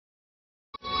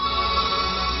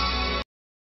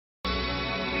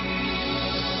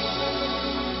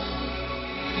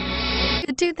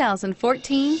The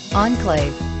 2014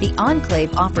 Enclave. The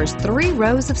Enclave offers 3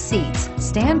 rows of seats,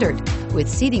 standard, with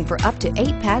seating for up to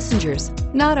 8 passengers.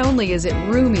 Not only is it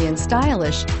roomy and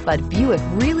stylish, but Buick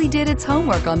really did its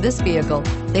homework on this vehicle.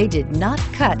 They did not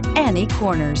cut any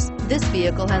corners. This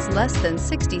vehicle has less than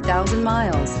 60,000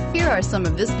 miles. Here are some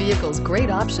of this vehicle's great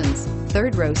options: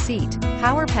 3rd row seat,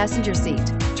 power passenger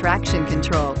seat, traction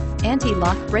control,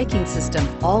 anti-lock braking system,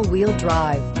 all-wheel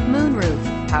drive,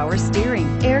 moonroof, power steering,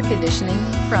 air conditioning,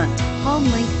 front,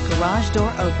 HomeLink garage door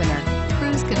opener,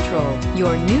 cruise control.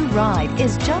 Your new ride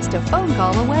is just a phone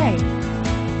call away.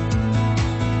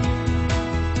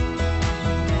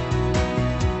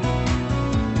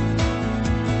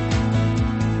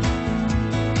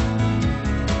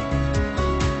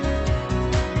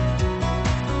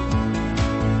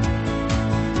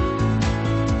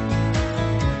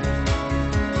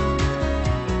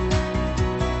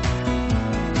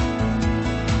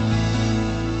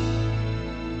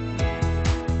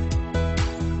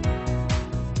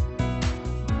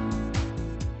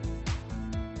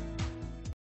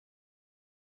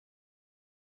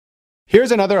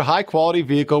 Here's another high-quality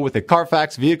vehicle with a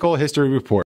Carfax Vehicle History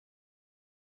Report.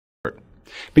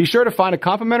 Be sure to find a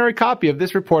complimentary copy of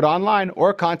this report online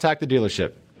or contact the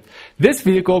dealership. This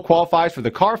vehicle qualifies for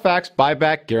the Carfax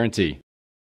Buyback Guarantee.